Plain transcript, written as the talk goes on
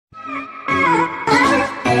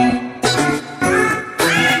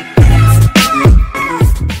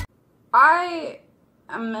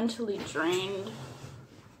mentally drained.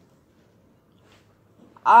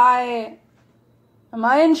 Am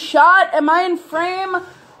I in shot? Am I in frame?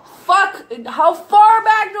 Fuck, how far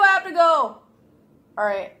back do I have to go?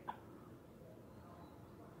 Alright.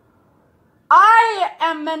 I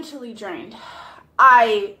am mentally drained.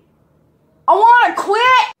 I wanna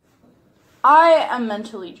quit! I am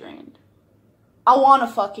mentally drained. I wanna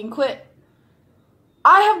fucking quit.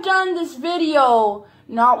 I have done this video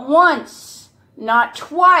not once, not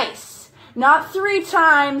twice, not 3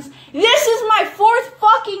 times. This is my 4th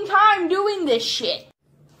fucking time doing this shit.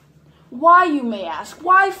 Why, you may ask?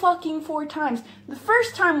 Why fucking 4 times? The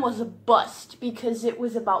first time was a bust because it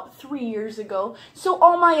was about 3 years ago, so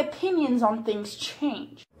all my opinions on things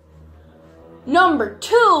changed. Number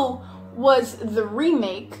 2 was the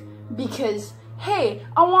remake because, hey,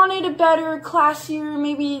 I wanted a better, classier,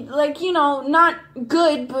 maybe, like, you know, not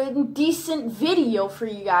good, but decent video for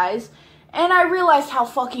you guys, and I realized how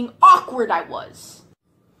fucking awkward I was.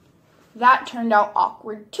 That turned out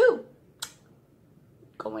awkward too.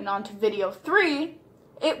 Going on to video 3,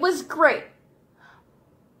 it was great.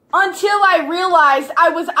 Until I realized I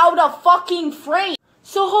was out of fucking frame.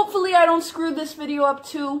 So hopefully I don't screw this video up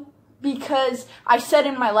too, because I said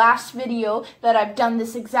in my last video that I've done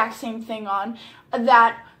this exact same thing on,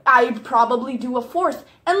 that I'd probably do a 4th.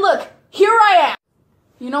 And look, here I am.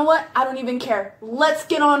 You know what? I don't even care. Let's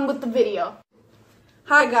get on with the video.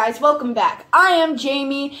 Hi guys, welcome back. I am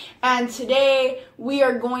Jamie, and today we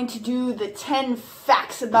are going to do the 10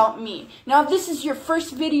 facts about me. Now, if this is your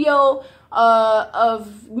first video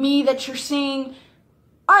of me that you're seeing,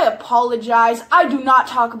 I apologize. I do not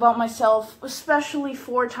talk about myself, especially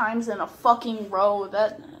 4 times in a fucking row.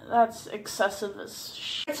 That's excessive as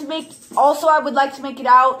shit. Also, I would like to make it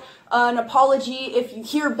out an apology if you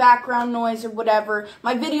hear background noise or whatever.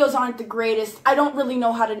 My videos aren't the greatest. I don't really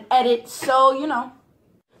know how to edit, so, you know.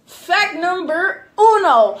 Fact number 1.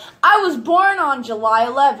 I was born on July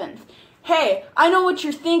 11th. Hey, I know what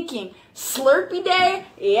you're thinking. Slurpee Day?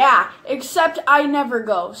 Yeah, except I never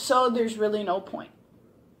go, so there's really no point.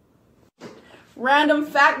 Random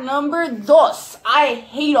fact number 2. I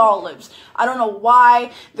hate olives. I don't know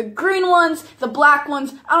why. The green ones, the black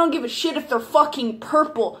ones, I don't give a shit if they're fucking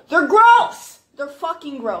purple. They're gross! They're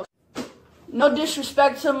fucking gross. No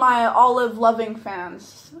disrespect to my olive-loving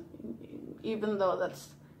fans, even though that's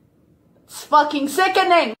fucking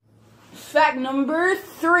sickening. Fact number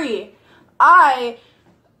 3. I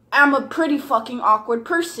am a pretty fucking awkward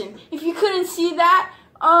person. If you couldn't see that,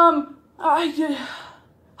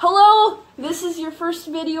 hello? This is your first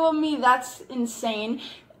video of me? That's insane.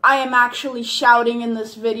 I am actually shouting in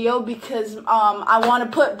this video because I want to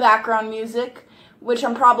put background music, which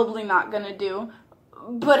I'm probably not gonna do.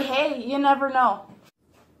 But hey, you never know.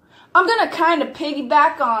 I'm gonna kind of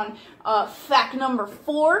piggyback on fact number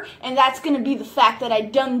 4, and that's gonna be the fact that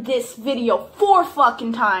I've done this video 4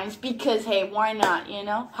 fucking times because, hey, why not, you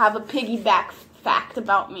know? Have a piggyback fact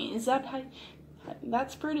about me. Is that how?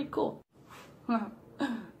 That's pretty cool.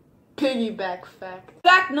 Piggyback fact.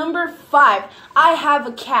 Fact number 5. I have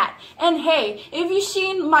a cat. And hey, if you've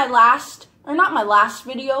seen my last, or not my last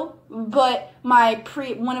video, but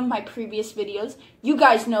one of my previous videos, you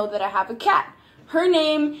guys know that I have a cat. Her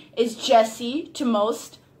name is Jessie to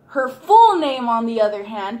most. Her full name, on the other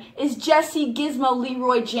hand, is Jessie Gizmo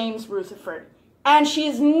Leroy James Rutherford. And she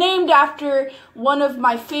is named after one of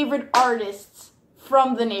my favorite artists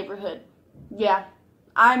from the neighborhood. Yeah,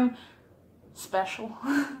 I'm special.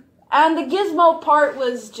 And the Gizmo part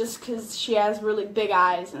was just because she has really big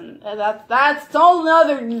eyes, and that's a whole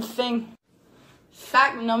other thing.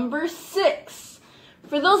 Fact number 6.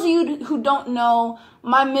 For those of you who don't know,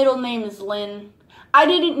 my middle name is Lynn. I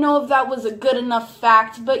didn't know if that was a good enough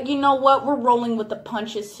fact, but you know what? We're rolling with the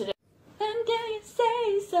punches today. Until you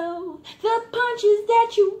say so, the punches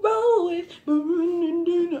that you roll with.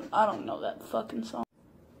 I don't know that fucking song.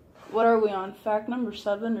 What are we on? Fact number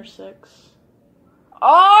 7 or 6? Oh,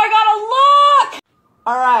 I gotta look!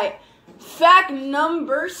 Alright, fact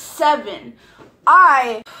number 7.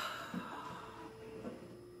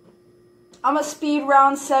 I'm a speed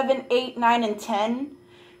round 7, 8, 9, and 10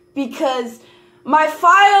 because my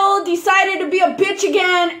file decided to be a bitch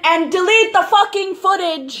again and delete the fucking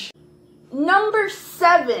footage. Number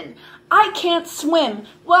 7. I can't swim.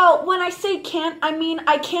 Well, when I say can't, I mean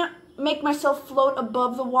I can't make myself float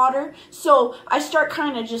above the water. So I start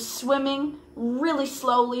kind of just swimming really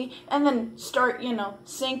slowly and then start, you know,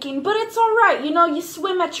 sinking. But it's alright, you know, you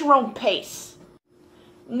swim at your own pace.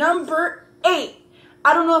 Number 8.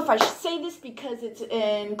 I don't know if I should say this because it's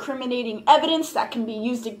incriminating evidence that can be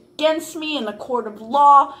used against me in the court of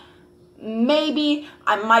law. Maybe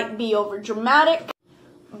I might be over dramatic.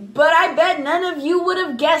 But I bet none of you would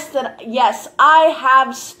have guessed that, yes, I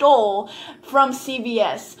have stole from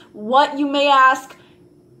CVS. What, you may ask?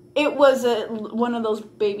 It was one of those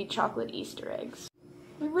baby chocolate Easter eggs.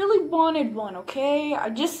 I really wanted one, okay? I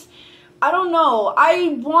don't know.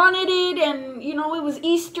 I wanted it, and, you know, it was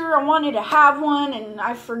Easter. I wanted to have one, and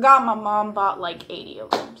I forgot my mom bought like 80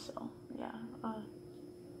 of them, so, yeah.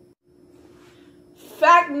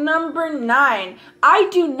 Fact number 9. I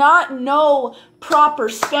do not know proper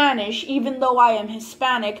Spanish, even though I am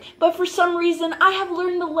Hispanic, but for some reason, I have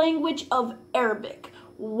learned the language of Arabic.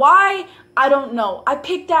 Why? I don't know. I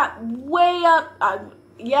picked that way up.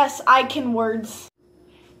 Yes, I can words.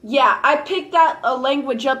 Yeah, I picked that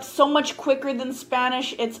language up so much quicker than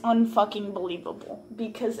Spanish, it's unfucking believable.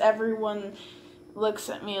 Because everyone looks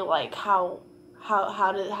at me like, how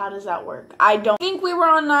does that work? I don't think we were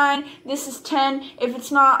on 9. This is 10. If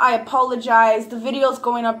it's not, I apologize. The video's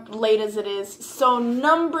going up late as it is. So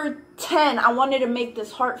number 10, I wanted to make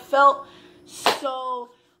this heartfelt. So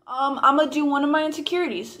I'm gonna do one of my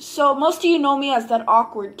insecurities. So most of you know me as that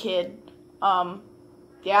awkward kid.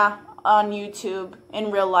 Yeah, on YouTube, in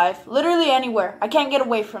real life, literally anywhere. I can't get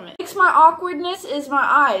away from it. What makes my awkwardness is my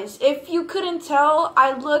eyes. If you couldn't tell,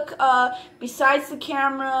 I look besides the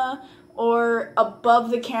camera or above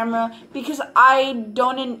the camera because I'm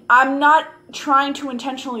not trying to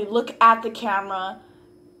intentionally look at the camera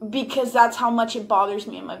because that's how much it bothers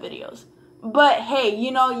me in my videos. But hey,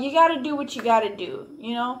 you know, you gotta do what you gotta do,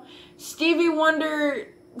 you know? Stevie Wonder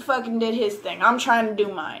fucking did his thing. I'm trying to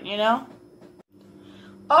do mine, you know?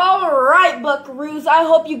 Alright, buckaroos, I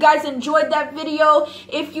hope you guys enjoyed that video.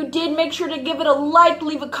 If you did, make sure to give it a like,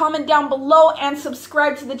 leave a comment down below, and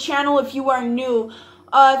subscribe to the channel if you are new.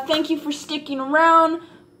 Thank you for sticking around.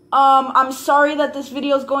 I'm sorry that this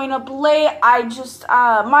video is going up late.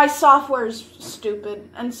 My software is stupid,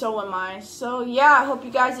 and so am I. So, yeah, I hope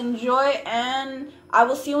you guys enjoy, and I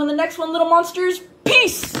will see you in the next one, little monsters.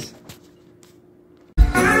 Peace!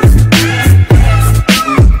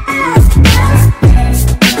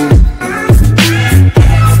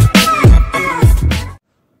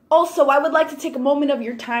 Also, I would like to take a moment of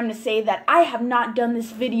your time to say that I have not done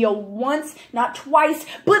this video once, not twice,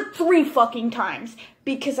 but 3 fucking times.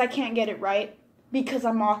 Because I can't get it right. Because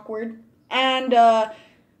I'm awkward. And,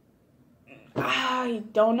 I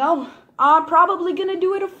don't know. I'm probably gonna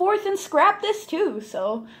do it a 4th and scrap this too.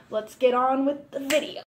 So, let's get on with the video.